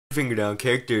Finger down,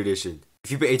 character edition.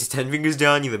 If you put 8 to 10 fingers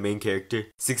down, you're the main character.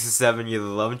 6 to 7, you're the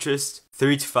love interest.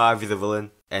 3 to 5, you're the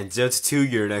villain. And 0 to 2,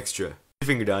 you're an extra.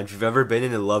 Finger down if you've ever been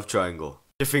in a love triangle.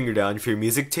 Finger down if your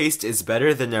music taste is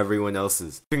better than everyone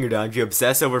else's. Finger down if you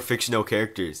obsess over fictional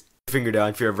characters. Finger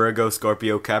down if you're a Virgo,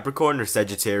 Scorpio, Capricorn, or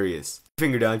Sagittarius.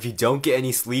 Finger down if you don't get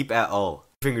any sleep at all.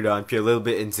 Finger down if you're a little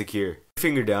bit insecure.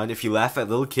 Finger down if you laugh at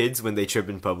little kids when they trip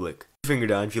in public. Finger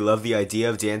down if you love the idea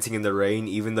of dancing in the rain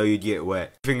even though you'd get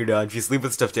wet. Finger down if you sleep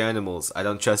with stuffed animals. I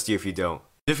don't trust you if you don't.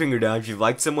 Finger down if you've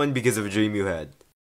liked someone because of a dream you had.